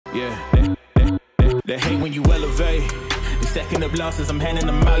Yeah, they hate when you elevate. They stacking up losses, I'm handing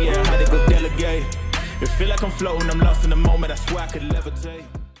them out, yeah, I had to go delegate. It feel like I'm floating, I'm lost in the moment, I swear I could levitate.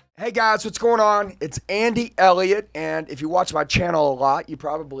 Hey guys, what's going on? It's Andy Elliott, and if you watch my channel a lot, you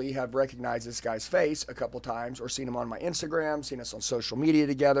probably have recognized this guy's face a couple times or seen him on my Instagram, seen us on social media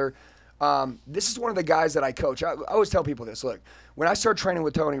together. This is one of the guys that I coach. I always tell people this. Look, when I started training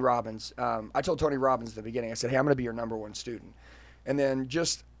with Tony Robbins, I told Tony Robbins at the beginning, I said, hey, I'm going to be your #1 student. And then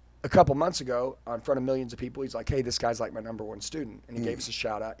just a couple months ago, in front of millions of people, he's like, hey, this guy's like my #1 student. And he gave us a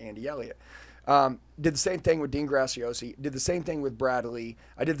shout out, Andy Elliott. Did the same thing with Dean Graciosi, did the same thing with Bradley.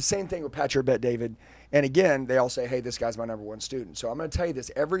 I did the same thing with Patrick Bet David. And again, they all say, hey, this guy's my #1 student. So I'm going to tell you this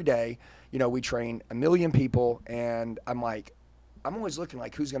every day. You know, we train 1 million people, and I'm always looking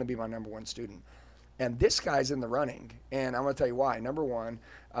like who's going to be my #1 student. And this guy's in the running, and I'm going to tell you why. Number one,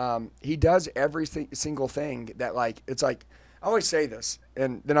 he does every single thing that, like, it's like, I always say this,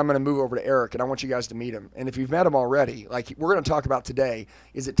 and then I'm going to move over to Eric, and I want you guys to meet him. And if you've met him already, like we're going to talk about today,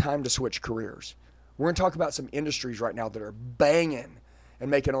 is it time to switch careers? We're going to talk about some industries right now that are banging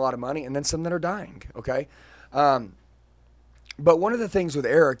and making a lot of money, and then some that are dying, okay? But one of the things with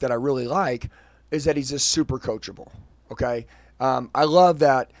Eric that I really like is that he's just super coachable, okay? I love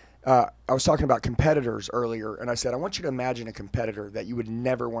that. I was talking about competitors earlier, and I said, I want you to imagine a competitor that you would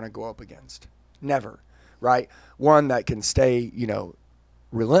never want to go up against. Never. Right? One that can stay, you know,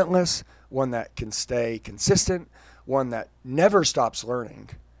 relentless, one that can stay consistent, one that never stops learning,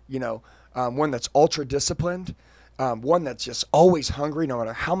 you know, one that's ultra disciplined, one that's just always hungry no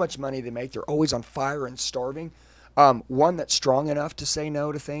matter how much money they make. They're always on fire and starving. One that's strong enough to say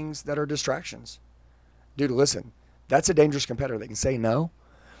no to things that are distractions. Dude, listen, that's a dangerous competitor. They can say no.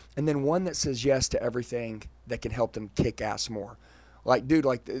 And then one that says yes to everything that can help them kick ass more. Like, dude,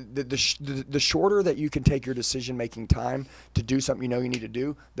 like the shorter that you can take your decision-making time to do something you know you need to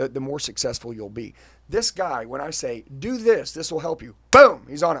do, the more successful you'll be. This guy, when I say, do this, this will help you, boom,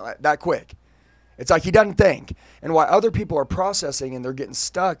 he's on it that quick. It's like he doesn't think. And while other people are processing and they're getting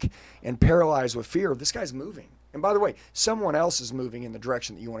stuck and paralyzed with fear, this guy's moving. And by the way, someone else is moving in the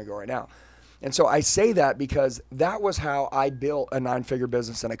direction that you want to go right now. And so I say that because that was how I built a 9-figure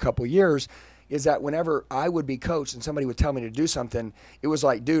business in a couple years. Is that whenever I would be coached and somebody would tell me to do something, it was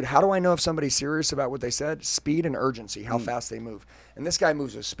like, dude, how do I know if somebody's serious about what they said? Speed and urgency, how fast they move. And this guy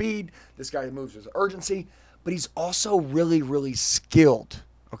moves with speed, this guy moves with urgency, but he's also really, really skilled,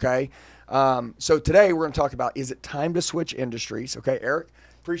 okay? So today we're going to talk about, is it time to switch industries? Okay, Eric,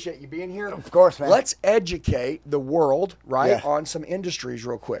 appreciate you being here. Of course, man. Let's educate the world, right, Yeah. on some industries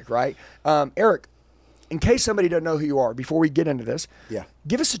real quick, right? Eric, in case somebody doesn't know who you are, before we get into this, Yeah.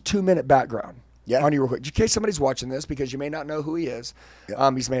 give us a 2-minute background on you real quick. In case somebody's watching this, because you may not know who he is. Yeah.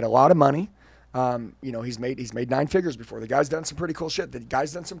 He's made a lot of money. You know, he's made 9 figures before. The guy's done some pretty cool shit. The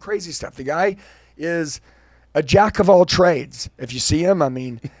guy's done some crazy stuff. The guy is a jack of all trades. If you see him, I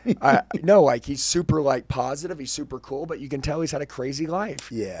mean, like he's super like positive. He's super cool, but you can tell he's had a crazy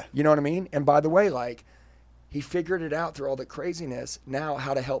life. Yeah. You know what I mean? And by the way, like he figured it out through all the craziness. Now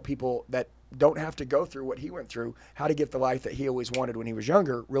how to help people that don't have to go through what he went through, how to get the life that he always wanted when he was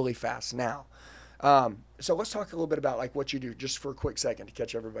younger really fast now. So let's talk a little bit about like what you do just for a quick second to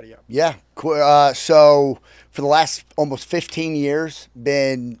catch everybody up. Yeah. So for the last almost 15 years,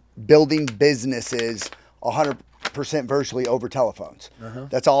 been building businesses 100% virtually over telephones.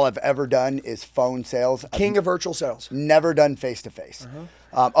 That's all I've ever done is phone sales. King of virtual sales. Never done face-to-face.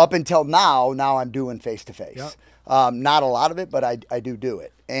 Up until now I'm doing face-to-face. Not a lot of it, but I do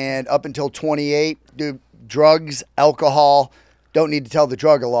it. And up until 28, do drugs, alcohol. Don't need to tell the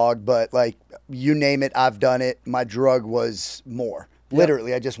drug-a-log, but like you name it, I've done it. My drug was more.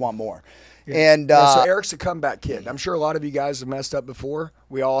 Literally, I just want more. And so Eric's a comeback kid. I'm sure a lot of you guys have messed up before.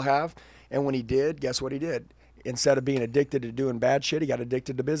 We all have. And when he did, guess what he did? Instead of being addicted to doing bad shit, he got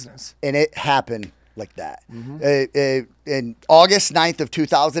addicted to business. And it happened like that. In August 9th of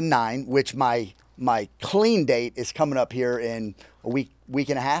 2009, which my clean date is coming up here in a week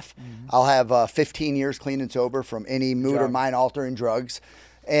and a half. I'll have 15 years clean and sober from any mood or mind altering drugs.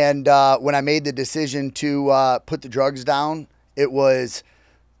 And when I made the decision to put the drugs down, it was,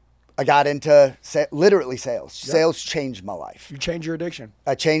 I got into literally sales. Sales changed my life. You changed your addiction.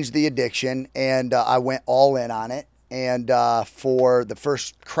 I changed the addiction, and I went all in on it. And for the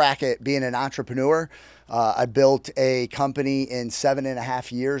first crack at being an entrepreneur, I built a company in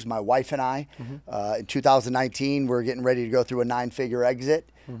 7.5 years, my wife and I. In 2019, we're getting ready to go through a 9-figure exit,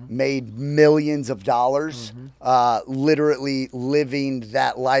 made millions of dollars, literally living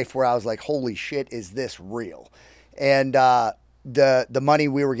that life where I was like, holy shit, is this real? And the money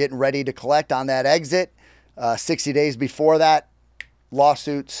we were getting ready to collect on that exit, 60 days before that,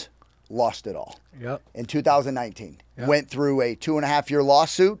 lawsuits, lost it all. Yep. In 2019, Yep. went through a 2.5-year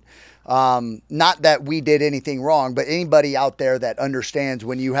lawsuit. Not that we did anything wrong, but anybody out there that understands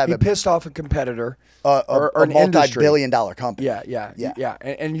when you have He pissed off a competitor or a an industry. multi-billion-dollar company. Yeah.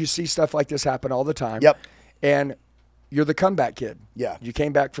 And you see stuff like this happen all the time. Yep. And you're the comeback kid. Yeah. You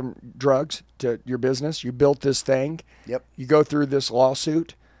came back from drugs to your business. You built this thing. Yep. You go through this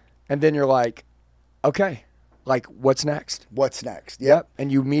lawsuit, and then you're like, okay, like what's next? What's next? Yep.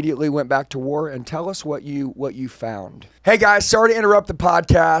 And you immediately went back to war. And tell us what you found. Hey guys, sorry to interrupt the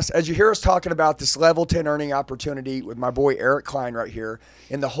podcast. As you hear us talking about this level 10 earning opportunity with my boy Eric Cline right here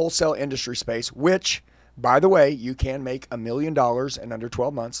in the wholesale industry space, which, by the way, you can make $1 million in under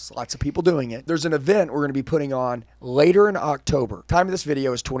 12 months. There's lots of people doing it. There's an event we're going to be putting on later in October. Time of this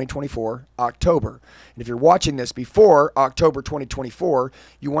video is 2024, October. And if you're watching this before October 2024,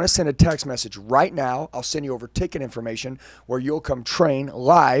 you want to send a text message right now. I'll send you over ticket information where you'll come train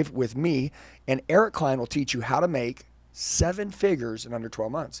live with me, and Eric Cline will teach you how to make 7 figures in under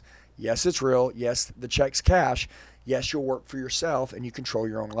 12 months. Yes, it's real. Yes, the check's cash. Yes, you'll work for yourself and you control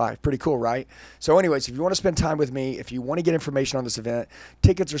your own life. Pretty cool, right? So anyways, if you want to spend time with me, if you want to get information on this event,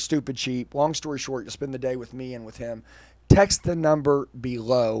 tickets are stupid cheap. Long story short, you'll spend the day with me and with him. Text the number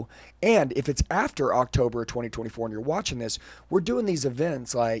below. And if it's after October of 2024 and you're watching this, we're doing these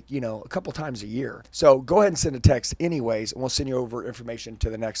events like, a couple times a year. So go ahead and send a text anyways, and we'll send you over information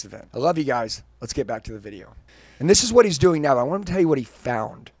to the next event. I love you guys. Let's get back to the video. And this is what he's doing now. I want him to tell you what he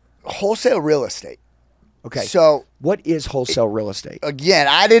found. Wholesale real estate. Okay. So what is wholesale real estate? again,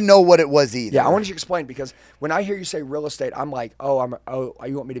 I didn't know what it was either. Yeah, I want you to explain, because when I hear you say real estate, I'm like, you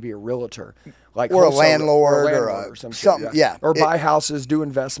want me to be a realtor, like Or a wholesale- landlord or something. shit, Yeah. or buy houses, do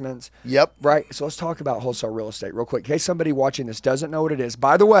investments. Yep. Right. So let's talk about wholesale real estate real quick. In case somebody watching this doesn't know what it is.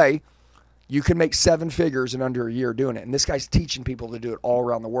 By the way, you can make 7 figures in under a year doing it, and this guy's teaching people to do it all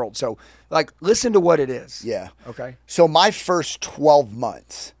around the world. So, listen to what it is. Yeah. Okay. So my first 12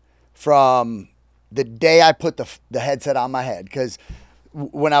 months from the day I put the headset on my head, because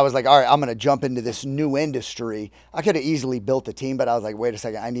when I was like, all right, I'm going to jump into this new industry, I could have easily built a team, but I was like, wait a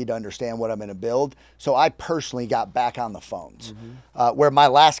second, I need to understand what I'm going to build. So I personally got back on the phones, where my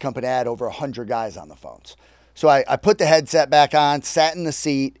last company had over 100 guys on the phones. So I put the headset back on, sat in the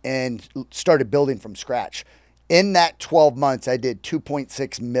seat, and started building from scratch. In that 12 months, I did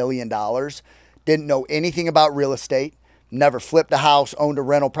 $2.6 million. Didn't know anything about real estate, never flipped a house, owned a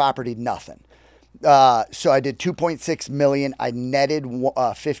rental property, nothing. So I did 2.6 million. I netted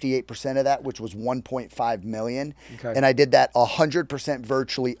 58% of that, which was 1.5 million. Okay. And I did that 100%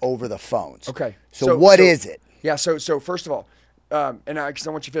 virtually over the phones. Okay. So what is it? Yeah. So first of all, because I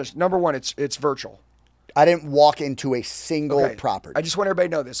want you to finish. Number one, it's virtual. I didn't walk into a single property. I just want everybody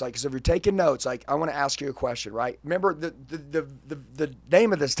to know this, because if you're taking notes, I want to ask you a question, right? Remember, the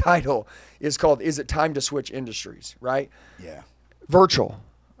name of this title is called "Is It Time to Switch Industries?" Right? Yeah. Virtual.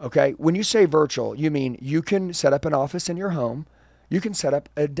 Okay. When you say virtual, you mean you can set up an office in your home, you can set up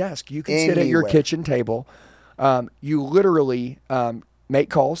a desk, you can sit at your Anywhere. kitchen table. You literally make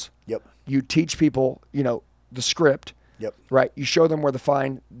calls. Yep. You teach people, the script. Yep. Right. You show them where to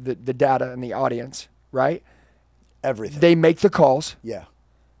find the data and the audience. Right. Everything. They make the calls. Yeah.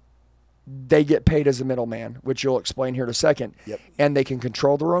 They get paid as a middleman, which you'll explain here in a second. Yep. And they can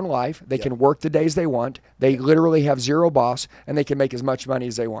control their own life. They can work the days they want. They literally have zero boss, and they can make as much money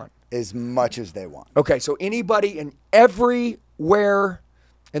as they want. As much as they want. Okay, so anybody and everywhere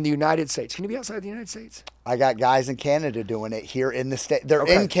in the United States. Can you be outside the United States? I got guys in Canada doing it here in the state. They're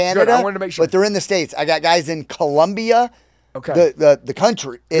Okay, in Canada, good. I wanted to make sure. but they're in the States. I got guys in Colombia, Okay. the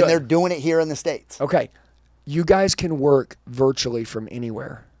country, and Good. they're doing it here in the States. Okay. You guys can work virtually from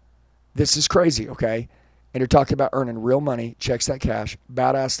anywhere. This is crazy, okay? And you're talking about earning real money, checks that cash,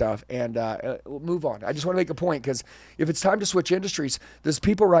 badass stuff, and we'll move on. I just want to make a point, because if it's time to switch industries, there's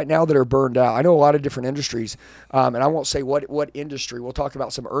people right now that are burned out. I know a lot of different industries, and I won't say what industry. We'll talk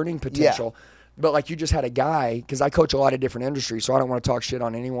about some earning potential. But like you just had a guy, because I coach a lot of different industries, so I don't want to talk shit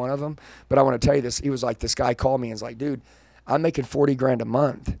on any one of them. But I want to tell you this. He was like, this guy called me and was like, dude, I'm making $40,000 a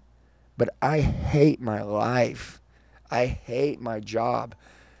month, but I hate my life. I hate my job.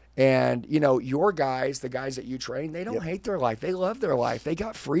 And, your guys, the guys that you train, they don't hate their life. They love their life. They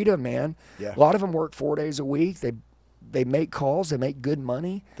got freedom, man. Yeah. A lot of them work 4 days a week. They make calls. They make good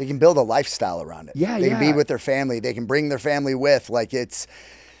money. They can build a lifestyle around it. Yeah, They can be yeah. with their family. They can bring their family with. Like it's...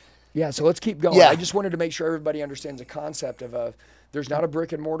 Yeah, so let's keep going. Yeah. I just wanted to make sure everybody understands the concept of there's not a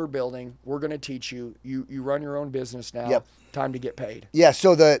brick and mortar building. We're going to teach you. You run your own business now. Yep. Time to get paid. Yeah,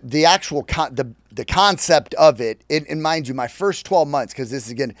 so the actual the concept of it, and mind you, my first 12 months, because this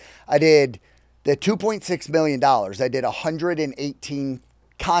is again, I did The $2.6 million, I did 118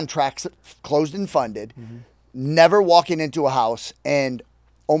 contracts closed and funded, never walking into a house, and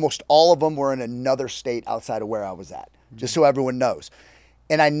almost all of them were in another state outside of where I was at, just so everyone knows.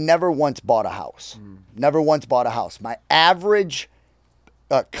 And I never once bought a house. Never once bought a house. My average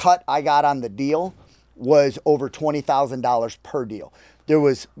cut I got on the deal was over $20,000 per deal. There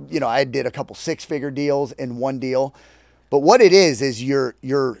was, I did a couple 6-figure deals in one deal. But what it is you're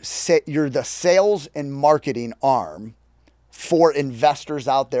the sales and marketing arm for investors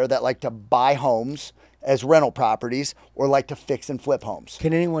out there that like to buy homes as rental properties or like to fix and flip homes.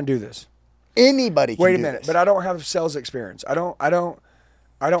 Can anyone do this? Anybody can do this. Wait a minute, but I don't have sales experience. I don't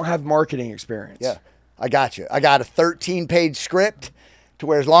have marketing experience. Yeah, I got you. I got a 13-page script to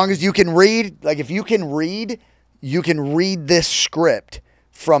where as long as you can read, like if you can read this script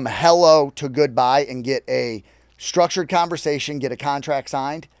from hello to goodbye and get a structured conversation, get a contract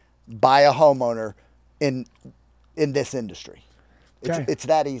signed, buy a homeowner in this industry. Okay. It's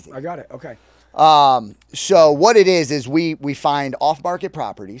that easy. I got it. Okay. So what it is we find off-market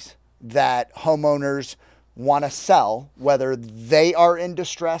properties that homeowners want to sell, whether they are in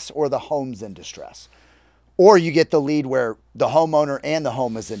distress or the home's in distress. Or you get the lead where the homeowner and the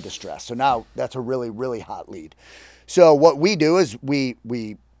home is in distress. So now that's a really, really hot lead. So what we do is we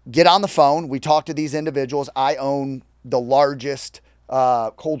get on the phone. We talk to these individuals. I own the largest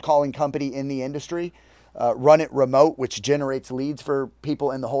cold calling company in the industry. Run it remote, which generates leads for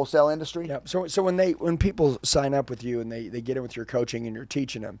people in the wholesale industry. Yeah. So when people sign up with you and they get in with your coaching and you're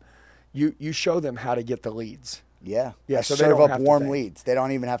teaching them, you show them how to get the leads. Yeah. Yeah. I So serve they don't up have to warm think. leads. They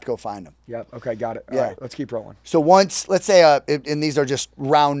don't even have to go find them. Yep. Okay. Got it. Yeah. All right. Let's keep rolling. So once, let's say, and these are just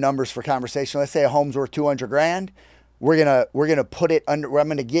round numbers for conversation. Let's say a home's worth $200,000. We're gonna put it under. I'm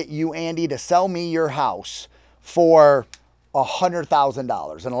gonna get you, Andy, to sell me your house for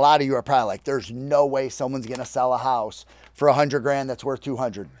 $100,000. And a lot of you are probably like, "There's no way someone's gonna sell a house for $100,000 that's worth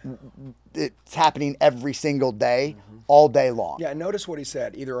 $200,000." It's happening every single day, all day long. Yeah. Notice what he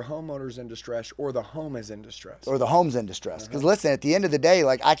said. Either a homeowner's in distress or the home is in distress. Or the home's in distress. Because listen, at the end of the day,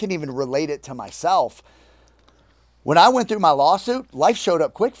 like I can even relate it to myself. When I went through my lawsuit, life showed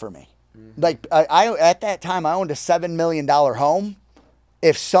up quick for me. Like I at that time, I owned a $7 million home.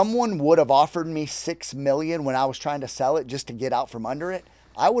 If someone would have offered me $6 million when I was trying to sell it just to get out from under it,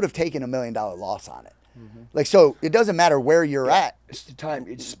 I would have taken $1 million loss on it. Like, so it doesn't matter where you're at. It's the time.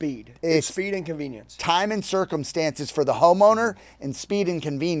 It's speed. It's speed and convenience. Time and circumstances for the homeowner and speed and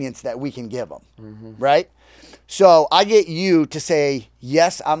convenience that we can give them. Right? So I get you to say,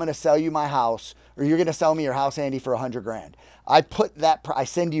 yes, I'm going to sell you my house, or you're going to sell me your house, Andy, for $100,000. I put that, I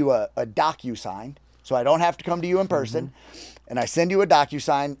send you a DocuSign, so I don't have to come to you in person. And I send you a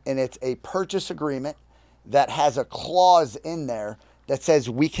DocuSign, and it's a purchase agreement that has a clause in there that says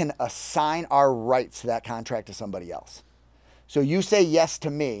we can assign our rights to that contract to somebody else. So you say yes to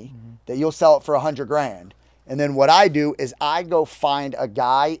me that you'll sell it for $100,000. And then what I do is I go find a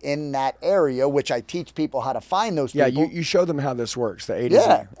guy in that area, which I teach people how to find those people. Yeah, you show them how this works, the A to Z.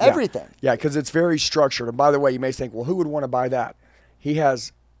 Yeah, everything. Yeah, because it's very structured. And by the way, you may think, well, who would want to buy that? He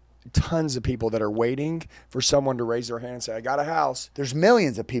has tons of people that are waiting for someone to raise their hand and say, I got a house. There's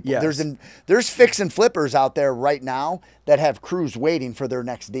millions of people. Yes. There's fix and flippers out there right now that have crews waiting for their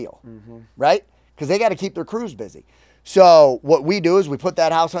next deal, right? Because they got to keep their crews busy. So what we do is we put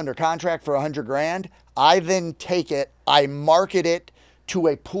that house under contract for $100,000. I then take it, I market it to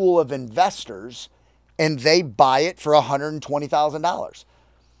a pool of investors, and they buy it for $120,000.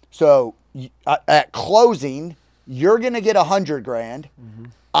 So at closing, you're going to get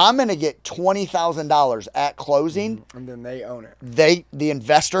 $100,000. I'm going to get $20,000 at closing. And then they own it. The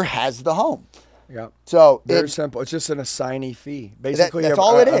investor has the home. Yeah. So very simple. It's just an assignee fee. Basically, that's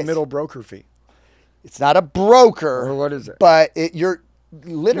all it is. A middle broker fee. It's not a broker. Or what is it? But you're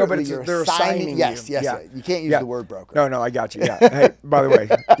literally they're assigning Yes, you. yes. You can't use the word broker. No, I got you. Yeah. Hey, by the way,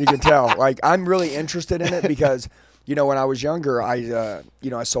 you can tell. Like, I'm really interested in it because, when I was younger, I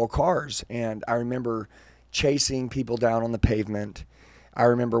sold cars, and I remember chasing people down on the pavement. I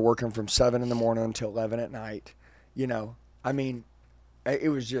remember working from 7 in the morning until 11 at night. I mean, it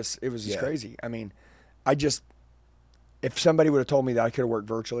was just crazy. I mean, if somebody would have told me that I could have worked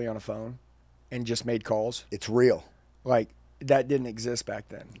virtually on a phone and just made calls. It's real. Like, that didn't exist back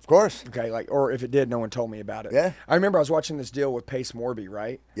then. Of course. Okay, or if it did, no one told me about it. Yeah. I remember I was watching this deal with Pace Morby,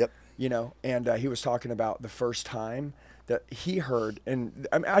 right? Yep. And he was talking about the first time that he heard, and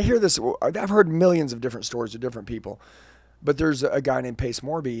I mean, I hear this, I've heard millions of different stories of different people, but there's a guy named Pace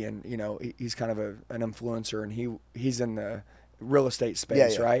Morby, and he's kind of an influencer, and he's in the real estate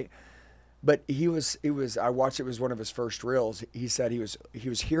space, right? But I watched, it was one of his first reels. He said he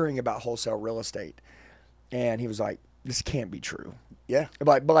was hearing about wholesale real estate, and he was like, this can't be true. Yeah.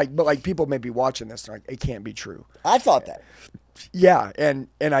 But like people may be watching this and like, it can't be true. I thought that. Yeah, and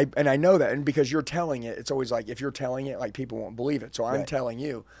I know that, and because you're telling it, it's always like if you're telling it, like people won't believe it. So I'm telling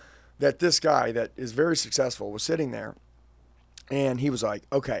you that this guy that is very successful was sitting there, and he was like,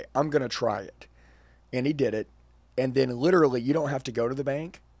 okay, I'm gonna try it, and he did it, and then literally you don't have to go to the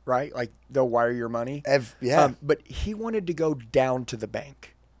bank. Right? Like they'll wire your money. But he wanted to go down to the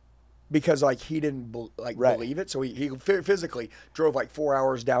bank because like he didn't believe it. So he physically drove like 4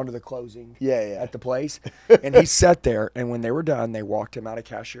 hours down to the closing at the place. And he sat there, and when they were done, they walked him out a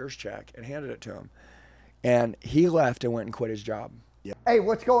cashier's check and handed it to him. And he left and went and quit his job. Yeah. Hey,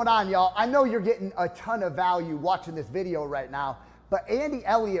 what's going on, y'all? I know you're getting a ton of value watching this video right now, but Andy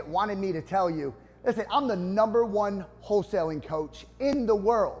Elliott wanted me to tell you, listen, I'm the #1 wholesaling coach in the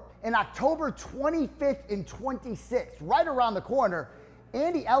world. In October 25th and 26th, right around the corner,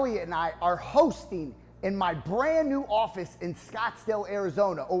 Andy Elliott and I are hosting in my brand new office in Scottsdale,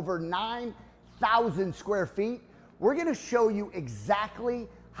 Arizona, over 9,000 square feet. We're gonna show you exactly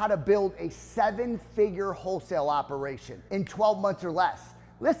how to build a 7-figure wholesale operation in 12 months or less.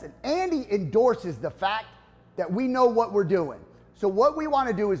 Listen, Andy endorses the fact that we know what we're doing. So what we want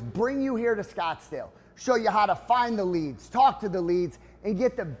to do is bring you here to Scottsdale, show you how to find the leads, talk to the leads, and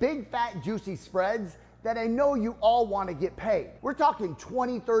get the big, fat, juicy spreads that I know you all want to get paid. We're talking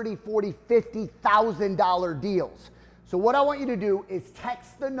 $20,000, $30,000, $40,000, $50,000 deals. So what I want you to do is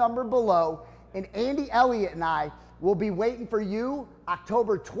text the number below, and Andy Elliott and I will be waiting for you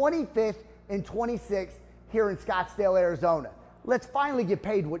October 25th and 26th here in Scottsdale, Arizona. Let's finally get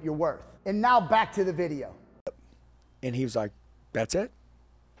paid what you're worth. And now back to the video. And he was like, that's it.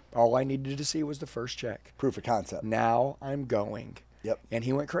 All I needed to see was the first check. Proof of concept. Now I'm going. Yep. And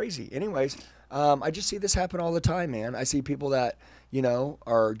he went crazy. Anyways, I just see this happen all the time, man. I see people that, you know,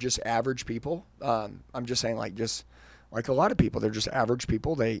 are just average people. I'm just saying, like, just like a lot of people, they're just average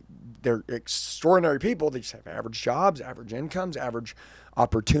people. They're extraordinary people. They just have average jobs, average incomes, average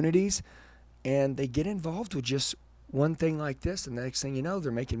opportunities, and they get involved with just one thing like this, and the next thing you know,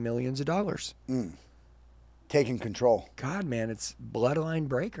 they're making millions of dollars. Taking control. God, man, it's bloodline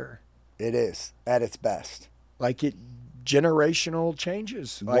breaker. It is at its best. Like generational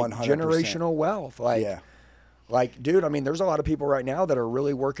changes, like 100%. Generational wealth. Like, dude, I mean, there's a lot of people right now that are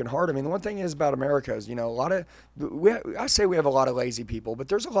really working hard. I mean, the one thing is about America is, you know, I say we have a lot of lazy people, but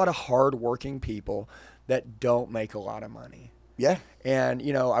there's a lot of hard-working people that don't make a lot of money. Yeah. And,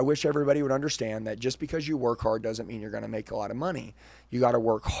 you know, I wish everybody would understand that just because you work hard doesn't mean you're going to make a lot of money. You got to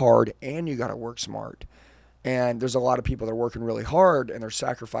work hard and you got to work smart. And there's a lot of people that are working really hard and they're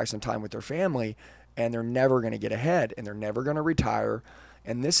sacrificing time with their family and they're never going to get ahead and they're never going to retire.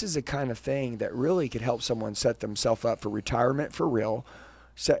 And this is the kind of thing that really could help someone set themselves up for retirement for real,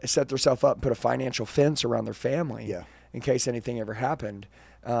 set themselves up and put a financial fence around their family in case anything ever happened.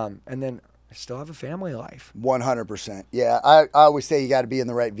 And then still have a family life. 100%. Yeah, I always say you got to be in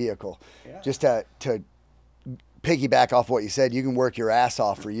the right vehicle. Yeah. Just to piggyback off what you said, you can work your ass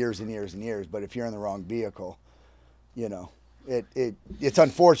off for years and years and years, but if you're in the wrong vehicle, you know, it's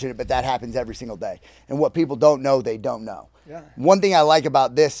unfortunate, but that happens every single day. And what people don't know, they don't know. Yeah. One thing I like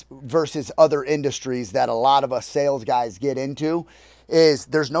about this versus other industries that a lot of us sales guys get into is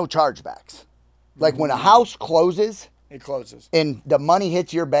there's no chargebacks. Like when a house closes, it closes, and the money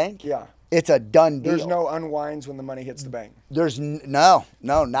hits your bank. Yeah. It's a done deal. There's no unwinds when the money hits the bank. There's no,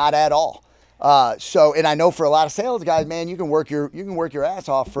 not at all. And I know for a lot of sales guys, man, you can work your ass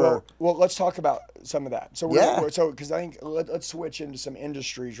off for. Well, let's talk about some of that. So because I think let's switch into some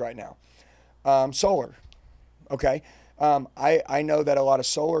industries right now. Solar, okay. I know that a lot of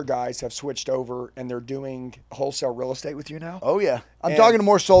solar guys have switched over and they're doing wholesale real estate with you now. Oh yeah, I'm talking to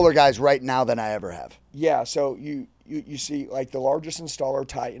more solar guys right now than I ever have. Yeah, so you see, like the largest installer,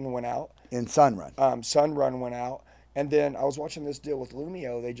 Titan, went out. In Sunrun. Sunrun went out. And then I was watching this deal with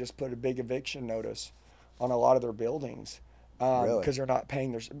Lumio. They just put a big eviction notice on a lot of their buildings because they're not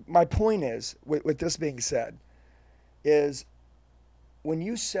paying their. My point is, with this being said, is when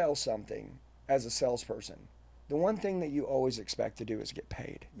you sell something as a salesperson, the one thing that you always expect to do is get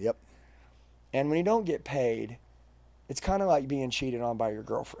paid. Yep. And when you don't get paid, it's kind of like being cheated on by your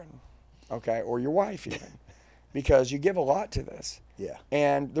girlfriend, okay, or your wife even, because you give a lot to this. Yeah.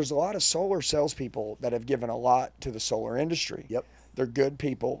 And there's a lot of solar salespeople that have given a lot to the solar industry. Yep. They're good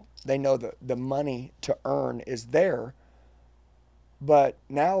people. They know that the money to earn is there. But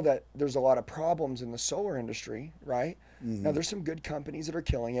now that there's a lot of problems in the solar industry, right? Mm-hmm. Now, there's some good companies that are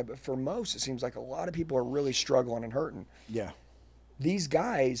killing it, but for most, it seems like a lot of people are really struggling and hurting. Yeah. these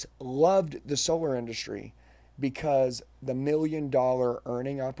guys loved the solar industry because the $1 million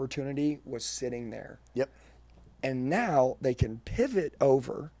earning opportunity was sitting there. Yep. And now they can pivot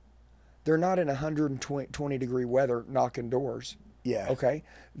over. They're not in 120 degree weather knocking doors. Yeah. Okay.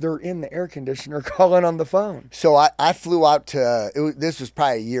 They're in the air conditioner calling on the phone. So I flew out to, this was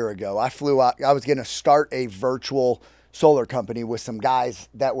probably a year ago. I flew out, I was going to start a virtual solar company with some guys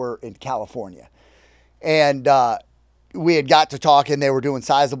that were in California. And we had got to talking. They were doing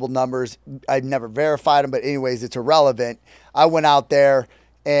sizable numbers. I'd never verified them, but anyways, it's irrelevant. I went out there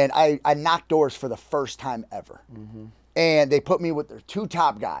and I knocked doors for the first time ever. Mm-hmm. And they put me with their 2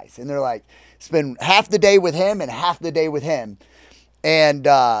 top guys. And they're like, spend half the day with him and half the day with him. And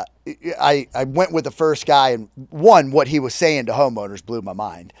I went with the first guy, and what he was saying to homeowners blew my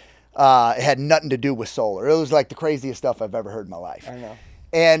mind. It had nothing to do with solar. It was like the craziest stuff I've ever heard in my life. I know.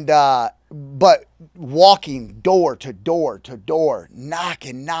 And but walking door to door to door,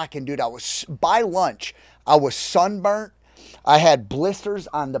 knocking, dude. By lunch, I was sunburnt. I had blisters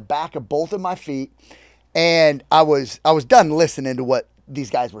on the back of both of my feet, and I was done listening to what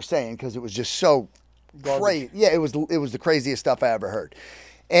these guys were saying because it was just so crazy. Yeah, it was the craziest stuff I ever heard.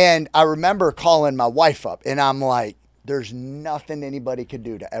 And I remember calling my wife up, and I'm like, there's nothing anybody could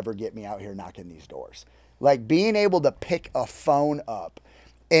do to ever get me out here knocking these doors. Like being able to pick a phone up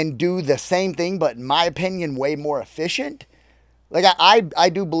and do the same thing, but in my opinion, way more efficient. Like I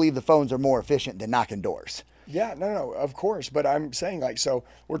do believe the phones are more efficient than knocking doors. Yeah, no, of course. But I'm saying, like, so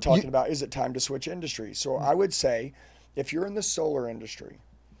we're talking about, is it time to switch industries? So I would say if you're in the solar industry,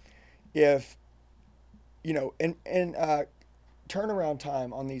 if, you know, and turnaround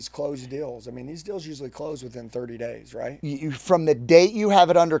time on these closed deals, I mean, these deals usually close within 30 days, right? From the date you have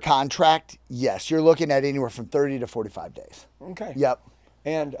it under contract, yes, you're looking at anywhere from 30 to 45 days. Okay. Yep.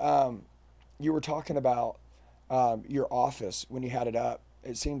 And you were talking about your office when you had it up.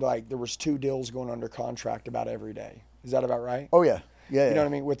 It seemed like there was 2 deals going under contract about every day. Is that about right? Oh, yeah. Yeah. You know what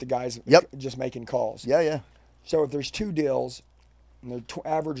I mean? With the guys just making calls. Yeah, yeah. So if there's 2 deals, and they're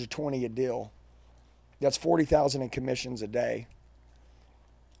average of 20 a deal, that's 40,000 in commissions a day.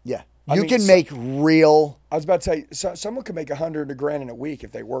 Yeah. You can make real. I was about to say, someone could make $100,000 in a week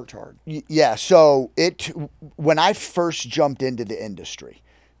if they worked hard. Yeah. So when I first jumped into the industry,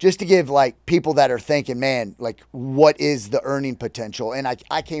 just to give like people that are thinking, man, like what is the earning potential? And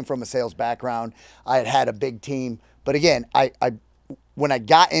I came from a sales background. I had a big team, but again, when I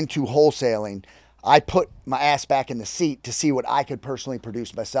got into wholesaling, I put my ass back in the seat to see what I could personally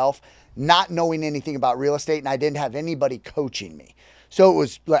produce myself, not knowing anything about real estate, and I didn't have anybody coaching me. So it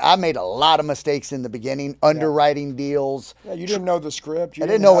was like I made a lot of mistakes in the beginning, underwriting deals. Yeah, you didn't know the script. I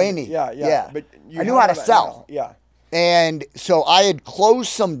didn't know any. Yeah. But I knew how to sell. Yeah. And so I had closed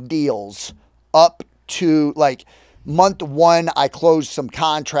some deals up to like month 1, I closed some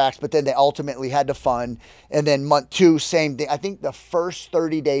contracts, but then they ultimately had to fund. And then month 2, same thing. I think the first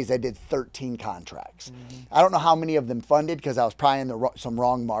 30 days I did 13 contracts. Mm-hmm. I don't know how many of them funded because I was probably in some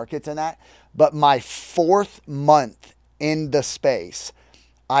wrong markets in that. But my 4th month in the space,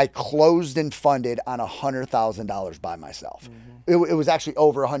 I closed and funded on $100,000 by myself. Mm-hmm. It was actually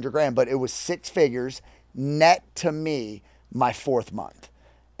over $100,000, but it was 6 figures net to me my 4th month.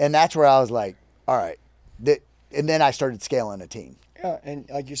 And that's where I was like, all right. And then I started scaling a team. Yeah, and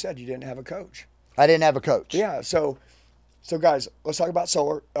like you said, you didn't have a coach. I didn't have a coach. Yeah, so guys, let's talk about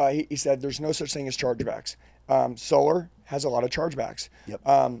solar. He said there's no such thing as chargebacks. Solar has a lot of chargebacks.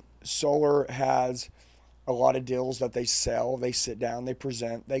 Yep. Solar has a lot of deals that they sell, they sit down, they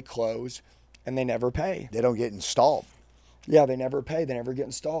present, they close, and they never pay. They don't get installed. Yeah, they never pay. They never get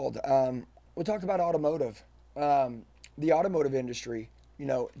installed. We'll talk about automotive. The automotive industry,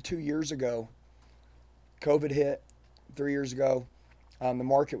 2 years ago, COVID hit. 3 years ago, the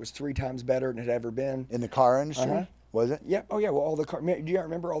market was 3 times better than it had ever been. In the car industry? Was it? Yeah. Oh, yeah. Well, all the car. Do you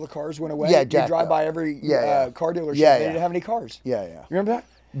remember all the cars went away? Yeah, you drive by every car dealership. Yeah, they didn't have any cars. Yeah. You remember that?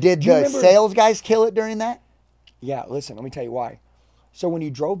 Did the sales guys kill it during that? Yeah. Listen, let me tell you why. So when you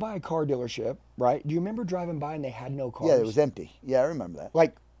drove by a car dealership, right? Do you remember driving by and they had no cars? Yeah, it was empty. Yeah, I remember that.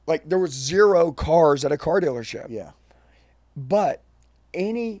 Like there was 0 cars at a car dealership. Yeah. But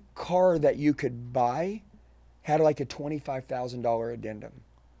any car that you could buy had like a $25,000 addendum.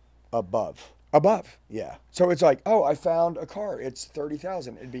 Above. Yeah. So it's like, oh, I found a car. It's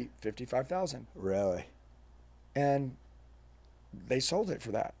 $30,000. It'd be $55,000. Really? And they sold it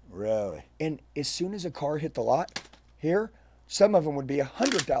for that. Really? And as soon as a car hit the lot here, some of them would be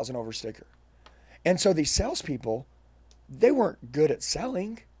 $100,000 over sticker. And so these salespeople, they weren't good at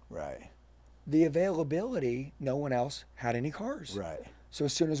selling. Right. The availability, no one else had any cars. Right. So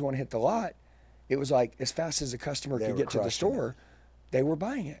as soon as one hit the lot, it was like as fast as the customer could get to the store, they were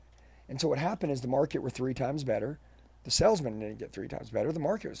buying it. And so what happened is the market were 3 times better. The salesman didn't get 3 times better. The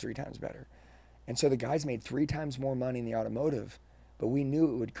market was 3 times better. And so the guys made 3 times more money in the automotive, but we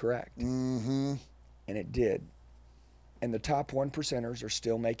knew it would correct. Mm-hmm. And it did. And the top 1%ers are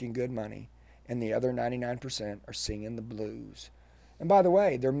still making good money, and the other 99% are singing the blues. And by the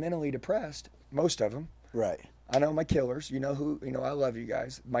way, they're mentally depressed, most of them. Right. I know my killers. You know who, I love you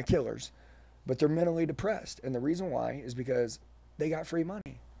guys, my killers. But they're mentally depressed. And the reason why is because they got free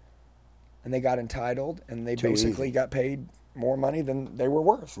money. And they got entitled, and they basically got paid more money than they were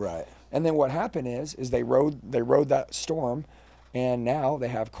worth. Right. And then what happened is they rode that storm, and now they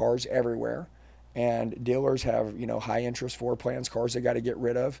have cars everywhere, and dealers have high interest floor plans, cars they got to get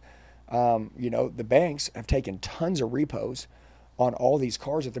rid of. The banks have taken tons of repos on all these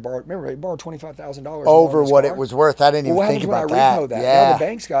cars that they borrowed. Remember, they borrowed $25,000 over what it was worth. I didn't even think about that. Repo that. Yeah. Now the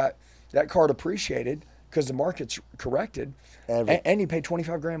banks got that car depreciated because the market's corrected, and you pay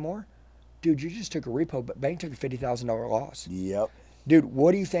 $25,000 more. Dude, you just took a repo, but bank took a $50,000 loss. Yep. Dude,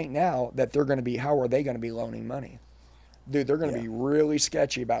 what do you think now that they're going to be? How are they going to be loaning money? Dude, they're going to be really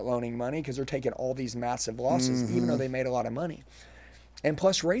sketchy about loaning money because they're taking all these massive losses, even though they made a lot of money. And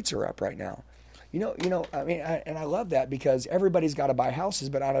plus, rates are up right now. I mean, I love that because everybody's got to buy houses,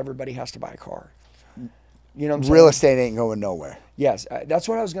 but not everybody has to buy a car. You know what I'm saying? Real estate ain't going nowhere. Yes, that's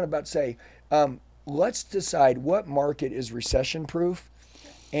what I was about to say. Let's decide what market is recession-proof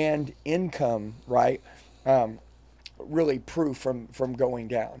and income, right, really proof from going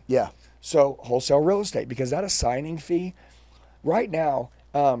down. Yeah. So wholesale real estate, because that assigning fee, right now,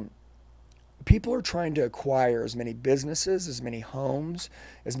 people are trying to acquire as many businesses, as many homes,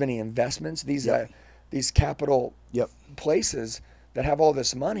 as many investments. These capital places that have all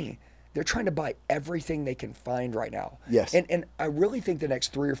this money, they're trying to buy everything they can find right now. Yes. And I really think the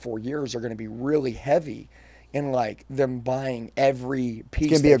next 3 or 4 years are going to be really heavy in like them buying every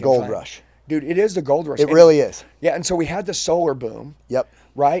piece. It's going to be a gold rush. Dude, it is the gold rush. It really is. Yeah, and so we had the solar boom. Yep.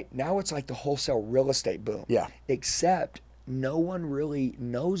 Right? Now it's like the wholesale real estate boom. Yeah. Except no one really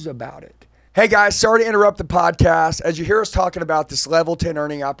knows about it. Hey guys, sorry to interrupt the podcast. As you hear us talking about this level 10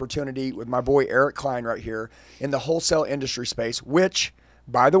 earning opportunity with my boy Eric Cline right here in the wholesale industry space, which,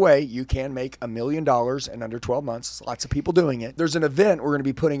 by the way, you can make $1 million in under 12 months. There's lots of people doing it. There's an event we're going to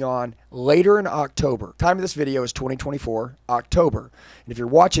be putting on later in October. Time of this video is 2024, October. And if you're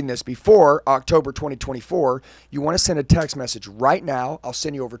watching this before October 2024, you want to send a text message right now. I'll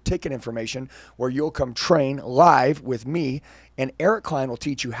send you over ticket information where you'll come train live with me, and Eric Cline will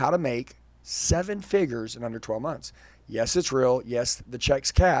teach you how to make 7 figures in under 12 months. Yes, it's real. Yes, the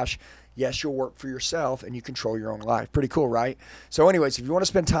check's cash. Yes, you'll work for yourself and you control your own life. Pretty cool, right? So anyways, if you want to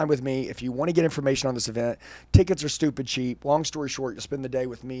spend time with me, if you want to get information on this event, tickets are stupid cheap. Long story short, you'll spend the day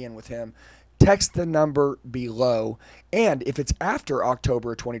with me and with him. Text the number below. And if it's after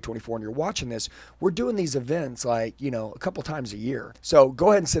October 2024 and you're watching this, we're doing these events like, a couple times a year. So go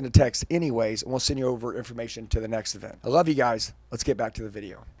ahead and send a text anyways, and we'll send you over information to the next event. I love you guys. Let's get back to the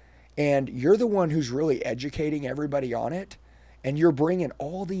video. And you're the one who's really educating everybody on it. And you're bringing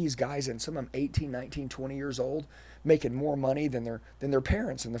all these guys in, some of them 18, 19, 20 years old, making more money than their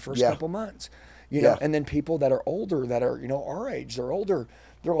parents in the first couple months. You know, and then people that are older, that are, our age, they're older,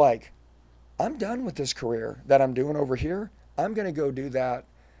 they're like, I'm done with this career that I'm doing over here. I'm going to go do that.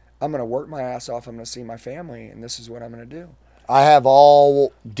 I'm going to work my ass off. I'm going to see my family, and this is what I'm going to do. I have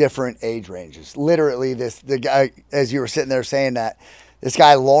all different age ranges. Literally, the guy, as you were sitting there saying that, this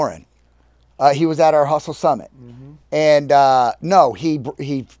guy, Lauren, he was at our Hustle Summit. Mm-hmm. And no,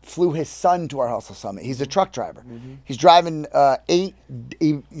 he flew his son to our Hustle Summit. He's a truck driver. Mm-hmm. He's driving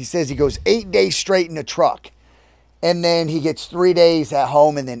he says he goes 8 days straight in a truck. And then he gets 3 days at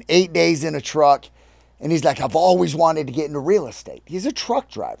home and then 8 days in a truck. And he's like, I've always wanted to get into real estate. He's a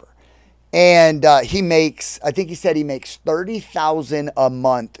truck driver. And he makes, I think he said he makes $30,000 a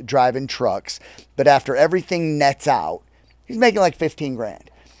month driving trucks. But after everything nets out, he's making like 15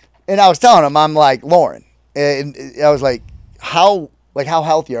 grand. And I was telling him, I'm like, Lauren, and I was like, how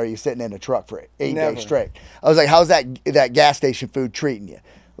healthy are you sitting in a truck for 8 days straight? I was like, how's that gas station food treating you?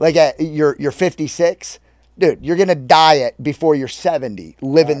 Like you're 56, dude, you're gonna die before you're 70,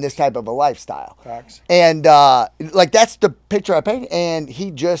 living this type of a lifestyle. Facts. And like that's the picture I painted. And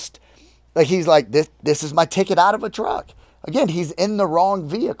he just he's like, this is my ticket out of a truck. Again, he's in the wrong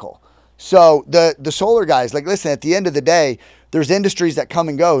vehicle. So the solar guys, like, listen, at the end of the day, there's industries that come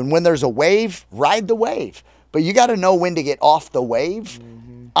and go. And when there's a wave, ride the wave. But you got to know when to get off the wave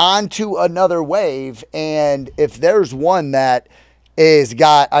onto another wave. And if there's one that is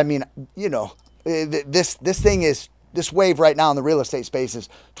got, I mean, this thing is this wave right now in the real estate space is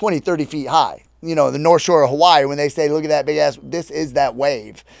 20, 30 feet high. You know, the North Shore of Hawaii, when they say, look at that big ass, this is that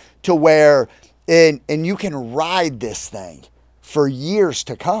wave to where, and you can ride this thing for years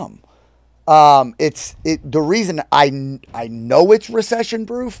to come. The reason I know it's recession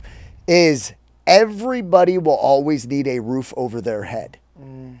proof is everybody will always need a roof over their head.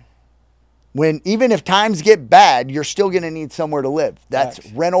 When, even if times get bad, you're still going to need somewhere to live.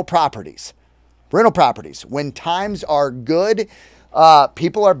 That's rental properties. Rental properties. When times are good,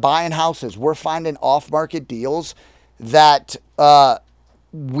 people are buying houses. We're finding off-market deals that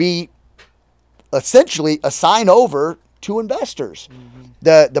we essentially assign over to investors.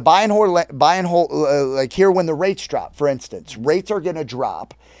 The buy and hold, like here when the rates drop, for instance, rates are going to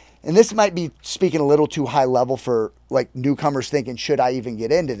drop. And this might be speaking a little too high level for like newcomers thinking, should I even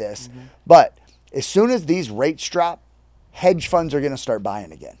get into this? But as soon as these rates drop, hedge funds are going to start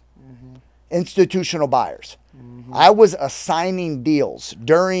buying again. Institutional buyers. I was assigning deals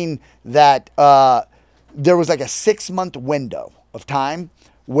during that. There was like a 6-month window of time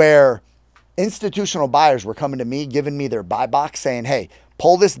where institutional buyers were coming to me, giving me their buy box saying, hey,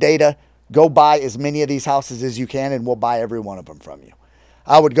 pull this data, go buy as many of these houses as you can, and we'll buy every one of them from you.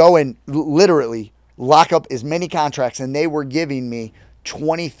 I would go and literally lock up as many contracts, and they were giving me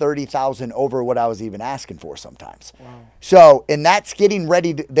 20, 30,000 over what I was even asking for sometimes. Wow. So, and that's getting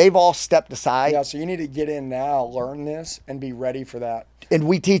ready to, they've all stepped aside. Yeah, so you need to get in now, learn this, and be ready for that. And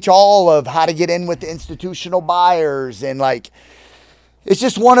we teach all of how to get in with the institutional buyers, and like, it's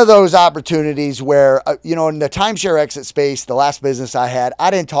just one of those opportunities where, you know, in the timeshare exit space, the last business I had, I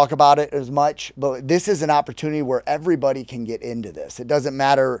didn't talk about it as much, but this is an opportunity where everybody can get into this. It doesn't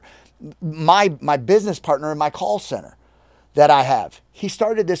matter. My business partner in my call center that I have, he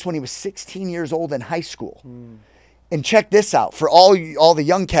started this when he was 16 years old in high school. And check this out for all the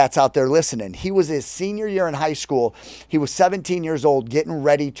young cats out there listening. He was his senior year in high school. He was 17 years old, getting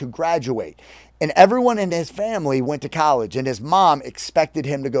ready to graduate. And everyone in his family went to college, and his mom expected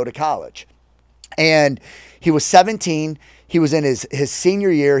him to go to college. And he was 17. He was in his senior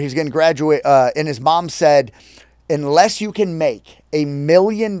year. He's going to graduate. And his mom said, unless you can make $1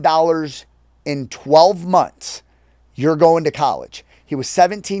 million in 12 months, you're going to college. He was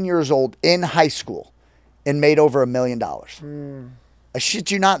 17 years old in high school and made over $1 million. I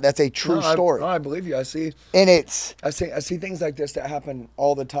shit you not. That's a true story. I believe you. I see. And I see things like this that happen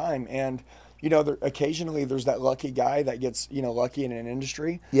all the time. And you know, occasionally there's that lucky guy that gets, you know, lucky in an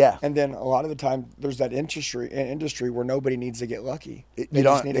industry. Yeah. And then a lot of the time there's that industry where nobody needs to get lucky. They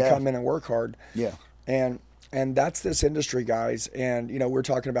just need to come in and work hard. Yeah. And that's this industry, guys. And, you know, we're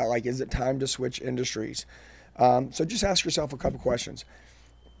talking about, like, is it time to switch industries? So just ask yourself a couple questions.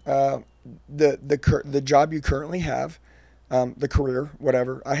 The job you currently have, the career,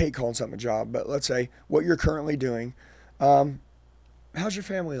 whatever. I hate calling something a job, but let's say what you're currently doing. How's your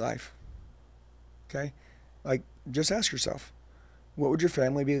family life? Okay, like, just ask yourself, what would your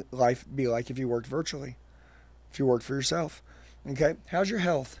family life be like if you worked virtually, if you worked for yourself? Okay, how's your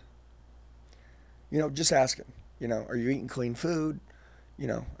health? You know, just asking. You know, are you eating clean food? You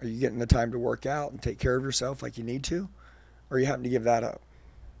know, are you getting the time to work out and take care of yourself like you need to? Or are you having to give that up?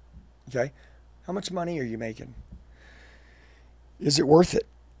 Okay, how much money are you making? Is it worth it?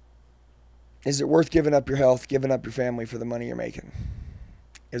 Is it worth giving up your health, giving up your family for the money you're making?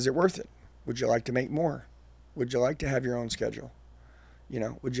 Is it worth it? Would you like to make more? Would you like to have your own schedule? You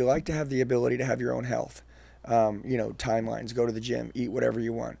know, would you like to have the ability to have your own health? You know, timelines, go to the gym, eat whatever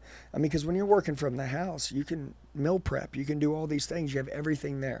you want. I mean, because when you're working from the house, you can meal prep, you can do all these things. You have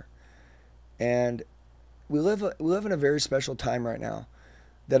everything there. And we live in a very special time right now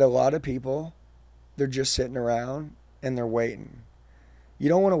that a lot of people, they're just sitting around and they're waiting. You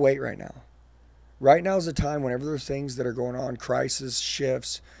don't want to wait right now. Right now is the time whenever there's things that are going on, crisis,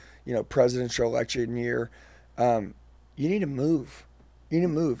 shifts, you know, presidential election year, you need to move. You need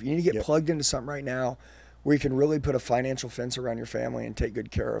to move. You need to get plugged into something right now where you can really put a financial fence around your family and take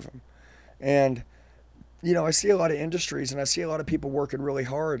good care of them. And, you know, I see a lot of industries and I see a lot of people working really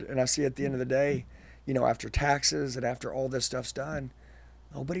hard, and I see at the end of the day, you know, after taxes and after all this stuff's done,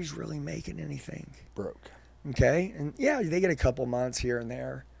 nobody's really making anything. Broke. Okay? And yeah, they get a couple months here and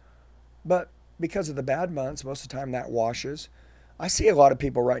there, but because of the bad months, most of the time that washes. I see a lot of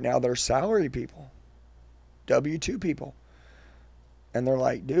people right now that are salary people, W-2 people. And they're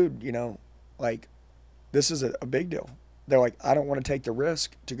like, dude, you know, like, this is a big deal. They're like, I don't want to take the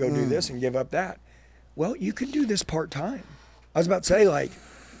risk to go do this and give up that. Well, you can do this part-time. I was about to say,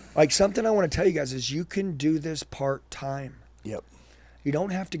 like something I want to tell you guys is you can do this part-time. Yep. You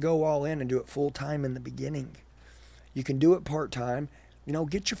don't have to go all in and do it full-time in the beginning. You can do it part-time. You know,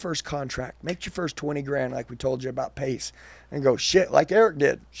 get your first contract, make your first 20 grand like we told you about pace, and go, shit, like Eric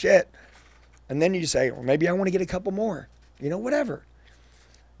did, shit. And then you say, well, maybe I want to get a couple more, you know, whatever.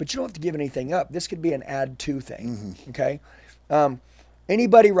 But you don't have to give anything up. This could be an add to thing, okay?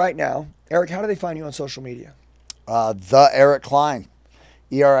 Anybody right now, Eric, how do they find you on social media? The Eric Cline,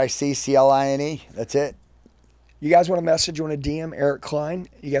 ERICCLINE, that's it. You guys want to message, you want to DM Eric Cline,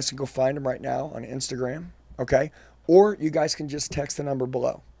 you guys can go find him right now on Instagram, okay? Or you guys can just text the number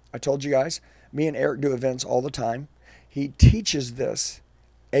below. I told you guys, me and Eric do events all the time. He teaches this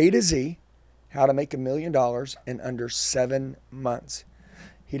A to Z, how to make $1 million in under 7 months.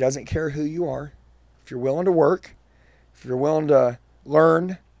 He doesn't care who you are. If you're willing to work, if you're willing to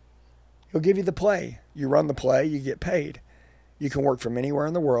learn, he'll give you the play. You run the play, you get paid. You can work from anywhere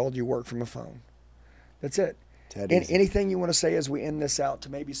in the world. You work from a phone. That's it. Anything you want to say as we end this out to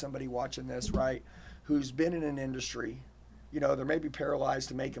maybe somebody watching this, right, who's been in an industry, you know, they're maybe paralyzed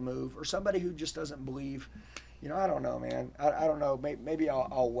to make a move, or somebody who just doesn't believe, you know, I don't know, man. I don't know. Maybe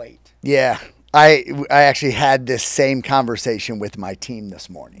I'll wait. Yeah. I actually had this same conversation with my team this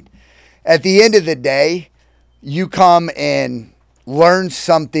morning. At the end of the day, you come and learn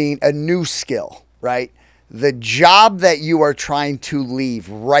something, a new skill, right? The job that you are trying to leave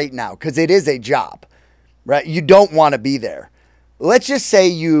right now, because it is a job, right? You don't want to be there. Let's just say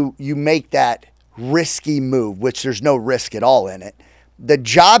you make that risky move, which there's no risk at all in it. The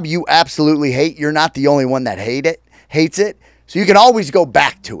job you absolutely hate, you're not the only one that hates it. So you can always go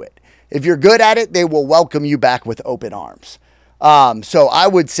back to it. If you're good at it, they will welcome you back with open arms. So I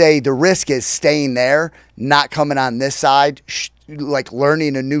would say the risk is staying there, not coming on this side, like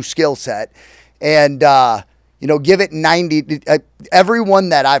learning a new skill set. And, you know, give it 90. Everyone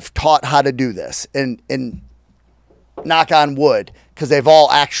that I've taught how to do this, and knock on wood, because they've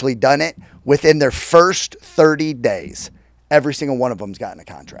all actually done it, within their first 30 days, every single one of them's gotten a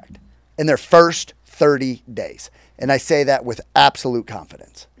contract. In their first 30 days. And I say that with absolute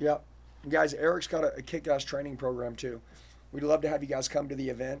confidence. Yep. And guys, Eric's got a kick-ass training program too. We'd love to have you guys come to the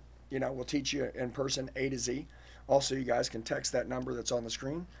event. You know, we'll teach you in person A to Z. Also, you guys can text that number that's on the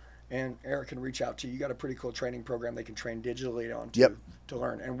screen, and Eric can reach out to you. You got a pretty cool training program they can train digitally on to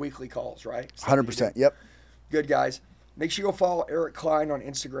learn, and weekly calls, right? 100%. Yep. Good, guys. Make sure you go follow Eric Cline on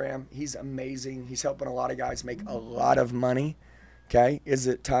Instagram. He's amazing. He's helping a lot of guys make a lot of money. Okay? Is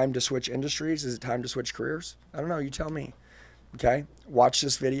it time to switch industries? Is it time to switch careers? I don't know. You tell me. Okay? Watch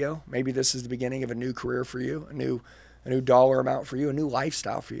this video. Maybe this is the beginning of a new career for you, a new dollar amount for you, a new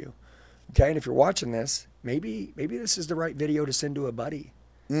lifestyle for you. Okay? And if you're watching this, maybe this is the right video to send to a buddy.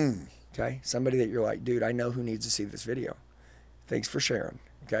 Okay? Somebody that you're like, dude, I know who needs to see this video. Thanks for sharing.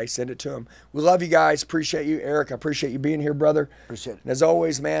 Okay, send it to him. We love you guys. Appreciate you. Eric, I appreciate you being here, brother. Appreciate it. And as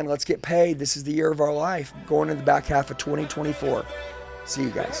always, man, let's get paid. This is the year of our life, going into the back half of 2024. See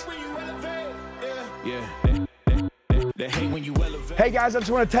you guys. Hey guys, I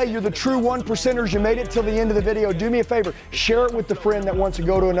just want to tell you, you're the true 1%ers. You made it till the end of the video. Do me a favor, share it with the friend that wants to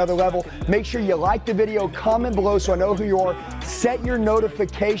go to another level. Make sure you like the video, comment below so I know who you are. Set your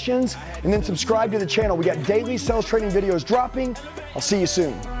notifications and then subscribe to the channel. We got daily sales training videos dropping. I'll see you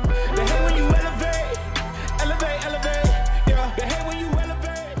soon.